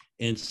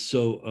 And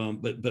so,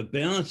 but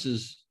balance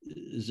is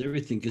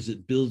everything, because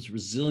it builds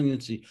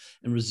resiliency,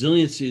 and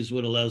resiliency is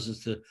what allows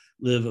us to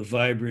live a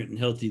vibrant and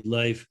healthy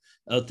life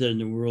out there in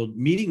the world,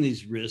 meeting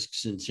these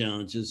risks and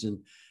challenges and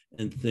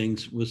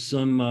things with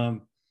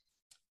some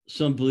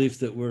belief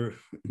that we're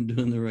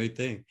doing the right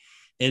thing,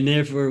 and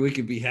therefore we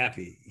can be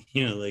happy.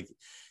 Like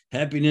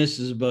happiness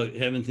is about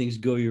having things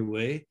go your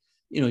way.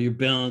 Your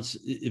balance,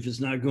 if it's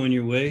not going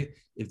your way,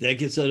 if that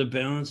gets out of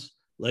balance,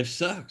 life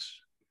sucks.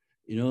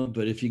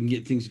 But if you can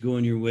get things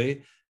going your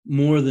way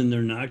more than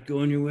they're not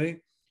going your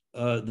way,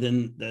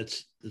 then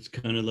that's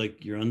kind of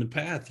like you're on the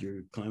path,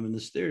 you're climbing the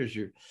stairs,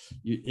 and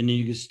then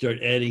you can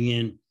start adding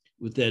in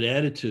with that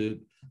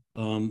attitude,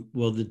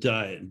 the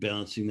diet and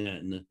balancing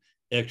that, and the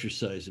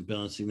exercise and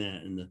balancing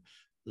that, and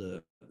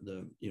the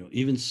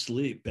even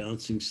sleep,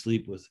 balancing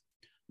sleep with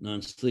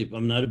non-sleep.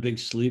 I'm not a big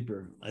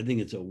sleeper. I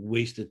think it's a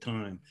waste of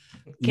time.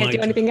 Can't do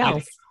anything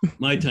else.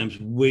 My time's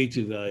way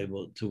too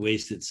valuable to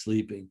waste it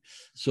sleeping.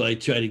 So I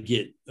try to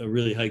get a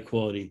really high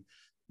quality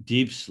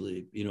deep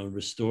sleep,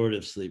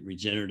 restorative sleep,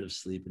 regenerative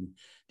sleep, and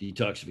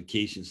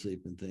detoxification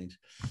sleep and things.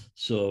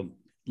 So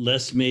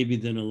less maybe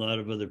than a lot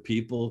of other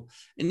people,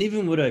 and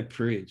even what I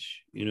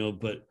preach,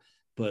 but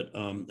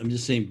I'm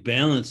just saying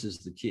balance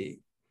is the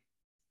key.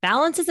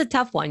 Balance is a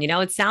tough one.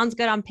 It sounds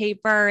good on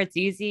paper. It's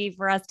easy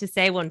for us to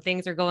say when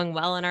things are going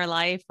well in our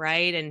life,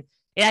 right? And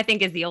it, I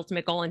think, is the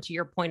ultimate goal. And to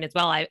your point as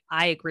well, I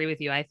agree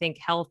with you. I think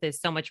health is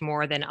so much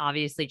more than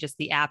obviously just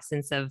the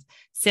absence of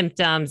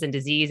symptoms and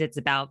disease. It's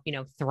about,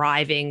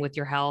 thriving with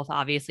your health,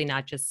 obviously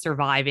not just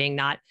surviving,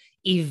 not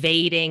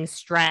evading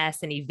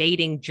stress and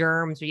evading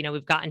germs.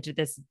 We've gotten to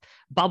this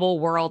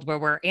bubble world where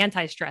we're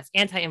anti-stress,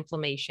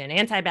 anti-inflammation,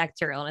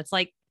 antibacterial. And it's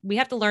like, we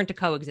have to learn to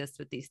coexist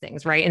with these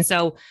things, right? And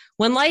so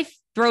when life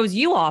throws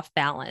you off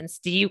balance,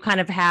 do you kind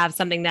of have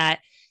something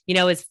that,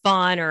 is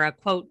fun, or a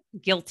quote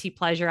guilty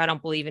pleasure? I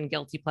don't believe in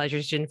guilty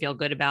pleasures. You shouldn't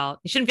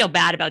feel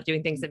bad about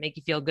doing things that make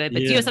you feel good. But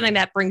do you have something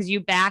that brings you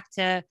back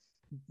to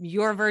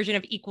your version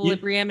of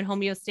equilibrium and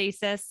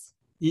homeostasis?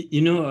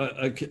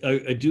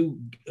 I do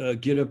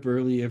get up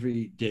early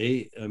every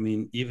day. I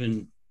mean,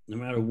 even no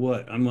matter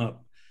what, I'm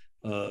up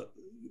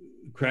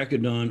crack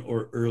of dawn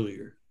or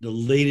earlier. The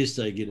latest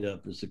I get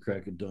up is the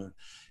crack of dawn,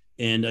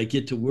 and I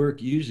get to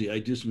work. Usually I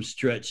do some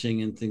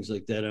stretching and things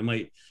like that. I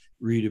might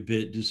read a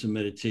bit, do some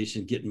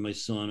meditation, get in my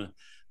sauna,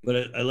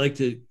 but I like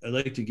to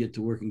get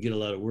to work and get a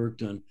lot of work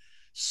done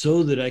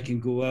so that I can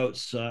go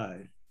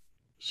outside.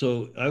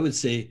 So I would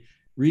say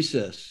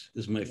recess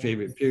is my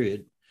favorite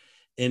period,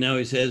 and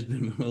always has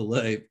been my whole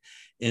life.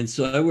 And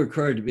so I work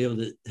hard to be able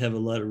to have a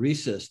lot of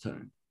recess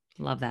time.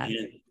 Love that.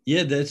 And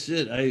yeah, that's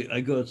it.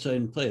 I go outside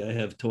and play. I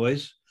have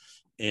toys,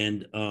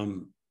 and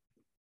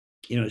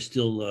I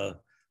still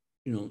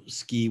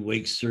ski,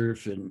 wake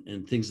surf,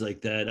 and things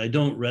like that. I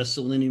don't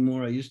wrestle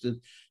anymore. I used to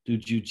do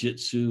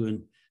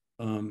jujitsu,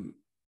 and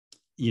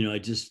I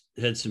just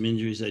had some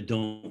injuries I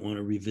don't want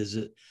to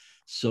revisit.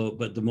 So,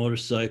 but the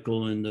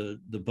motorcycle and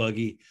the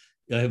buggy,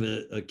 I have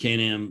a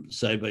Can-Am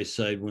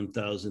side-by-side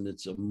 1000.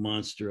 It's a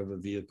monster of a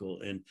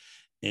vehicle, and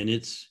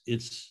it's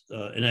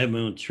and I have my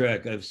own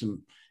track. I have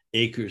some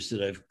acres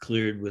that I've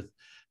cleared with,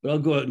 but I'll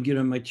go out and get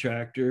on my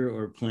tractor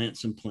or plant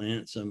some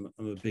plants. I'm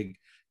a big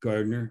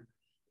gardener,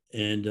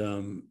 and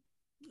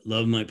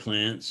love my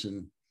plants,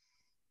 and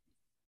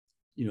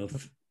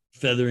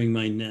feathering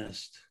my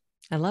nest.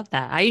 I love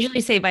that. I usually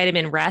say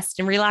vitamin rest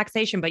and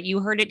relaxation, but you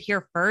heard it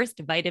here first,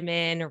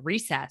 vitamin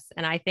recess.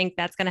 And I think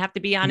that's going to have to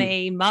be on Hmm.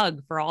 a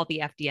mug for all the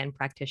FDN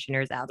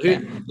practitioners out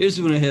there. Here's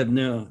the one I have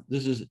now.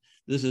 This is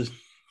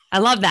I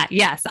love that.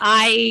 Yes.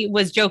 I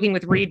was joking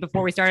with Reed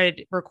before we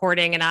started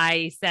recording, and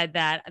I said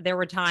that there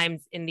were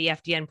times in the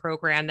FDN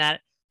program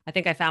that I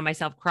think I found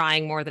myself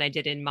crying more than I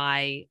did in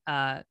my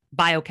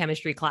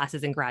biochemistry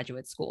classes in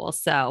graduate school.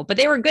 So, but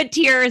they were good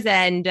tears,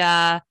 and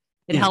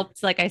it yeah.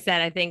 helped, like I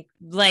said, I think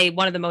lay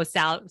one of the most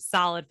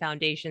solid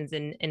foundations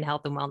in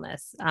health and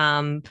wellness.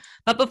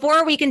 But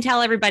before we can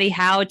tell everybody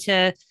how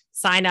to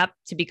sign up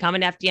to become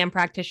an FDN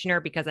practitioner,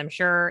 because I'm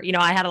sure,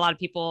 I had a lot of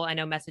people I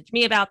know message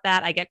me about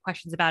that. I get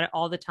questions about it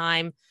all the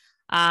time.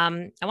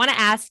 I want to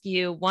ask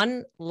you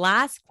one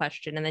last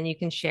question, and then you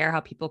can share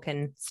how people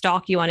can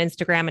stalk you on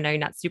Instagram. I know you're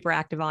not super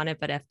active on it,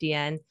 but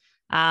FDN.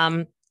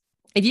 Um,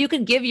 if you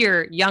could give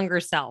your younger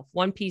self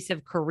one piece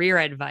of career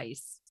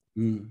advice,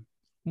 Mm.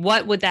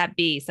 what would that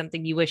be?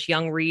 Something you wish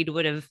young Reed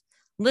would have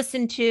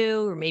listened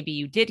to, or maybe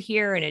you did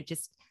hear and it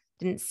just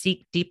didn't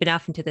seek deep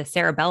enough into the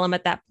cerebellum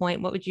at that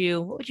point? What would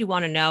you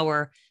want to know,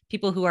 or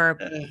people who are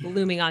Uh,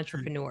 blooming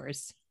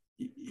entrepreneurs?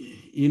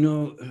 you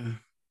know,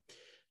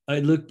 I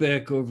look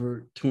back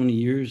over 20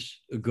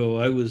 years ago.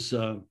 I was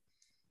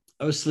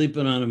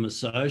sleeping on a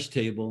massage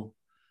table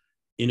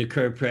in a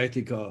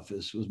chiropractic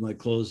office with my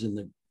clothes in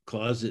the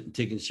closet and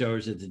taking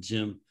showers at the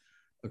gym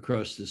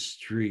across the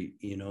street.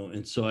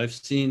 And so I've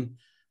seen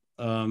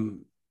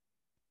um,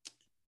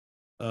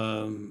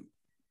 um,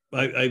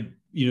 I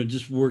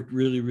just worked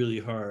really, really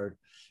hard.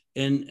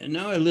 And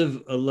now I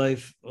live a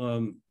life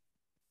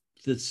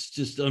that's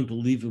just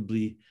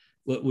unbelievably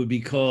what would be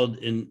called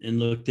and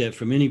looked at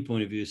from any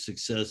point of view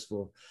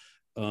successful.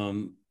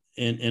 And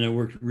I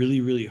worked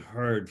really, really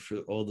hard for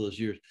all those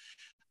years.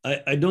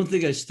 I don't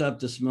think I stopped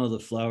to smell the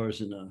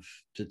flowers enough,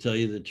 to tell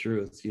you the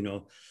truth.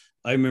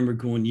 I remember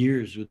going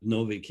years with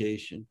no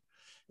vacation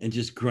and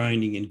just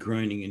grinding and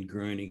grinding and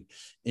grinding.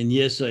 And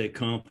yes, I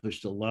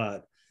accomplished a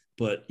lot,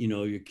 but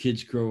your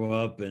kids grow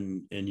up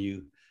and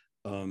you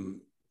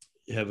um,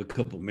 have a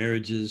couple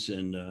marriages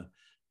and a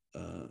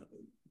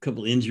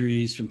couple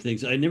injuries from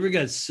things. I never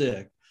got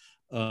sick.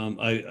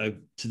 I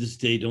to this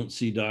day don't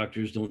see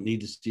doctors, don't need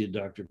to see a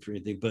doctor for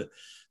anything, but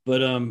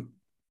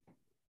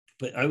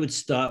I would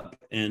stop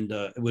and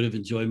I would have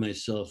enjoyed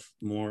myself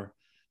more.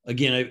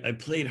 Again, I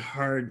played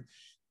hard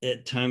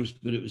at times,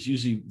 but it was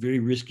usually very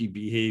risky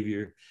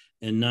behavior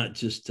and not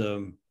just, I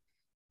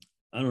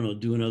don't know,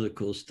 doing other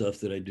cool stuff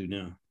that I do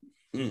now.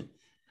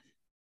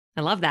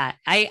 I love that.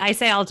 I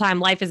say all the time,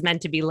 life is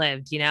meant to be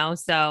lived,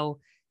 So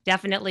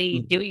definitely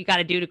do what you got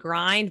to do to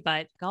grind,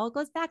 but it all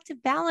goes back to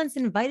balance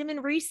and vitamin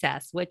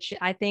recess, which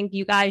I think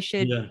you guys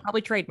should Yeah,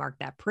 probably trademark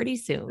that pretty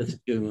that's soon. a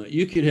good one.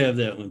 You could have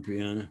that one,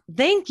 Brianna.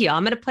 Thank you.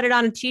 I'm going to put it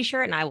on a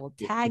t-shirt and I will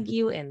tag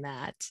you in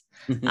that.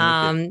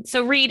 Okay.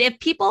 So Reed, if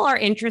people are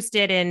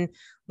interested in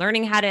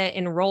learning how to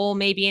enroll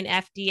maybe in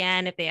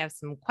FDN, if they have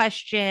some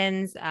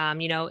questions,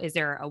 is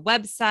there a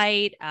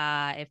website?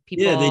 If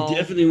Yeah, they people,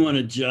 definitely want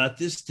to jot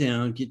this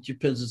down. Get your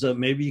pencils up.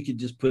 Maybe you could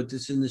just put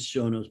this in the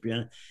show notes,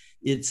 Brianna.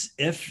 It's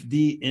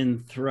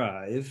FDN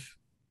Thrive,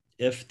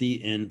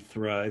 FDN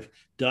Thrive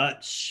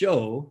dot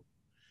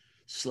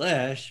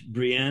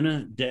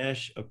show/Brianna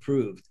dash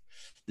approved.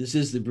 This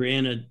is the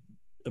Brianna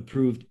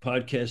approved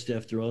podcast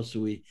after all. So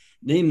we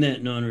name that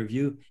in honor of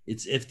you.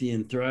 It's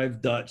FDN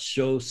Thrive dot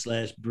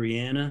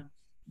show/Brianna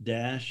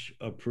dash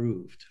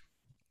approved.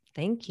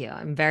 thank you.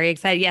 I'm very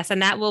excited. Yes,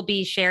 and that will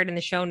be shared in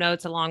the show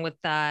notes along with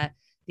the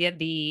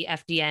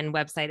FDN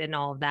website and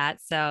all of that.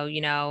 So,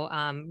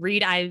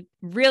 Reed, I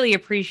really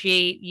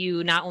appreciate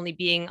you not only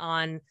being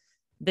on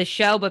the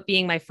show, but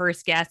being my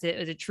first guest. It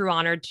was a true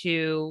honor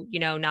to,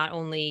 not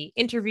only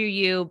interview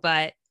you,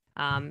 but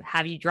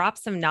have you drop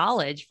some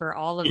knowledge for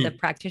all of the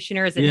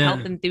practitioners and health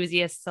Yeah.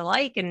 enthusiasts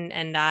alike.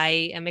 And I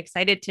am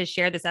excited to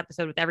share this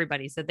episode with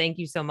everybody. So thank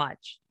you so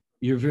much.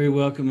 You're very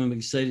welcome. I'm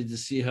excited to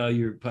see how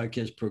your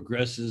podcast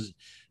progresses,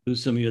 who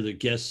some of your other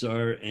guests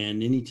are.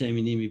 And anytime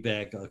you need me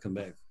back, I'll come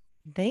back.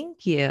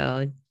 Thank you.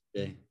 Okay.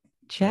 Bye bye.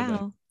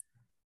 Ciao.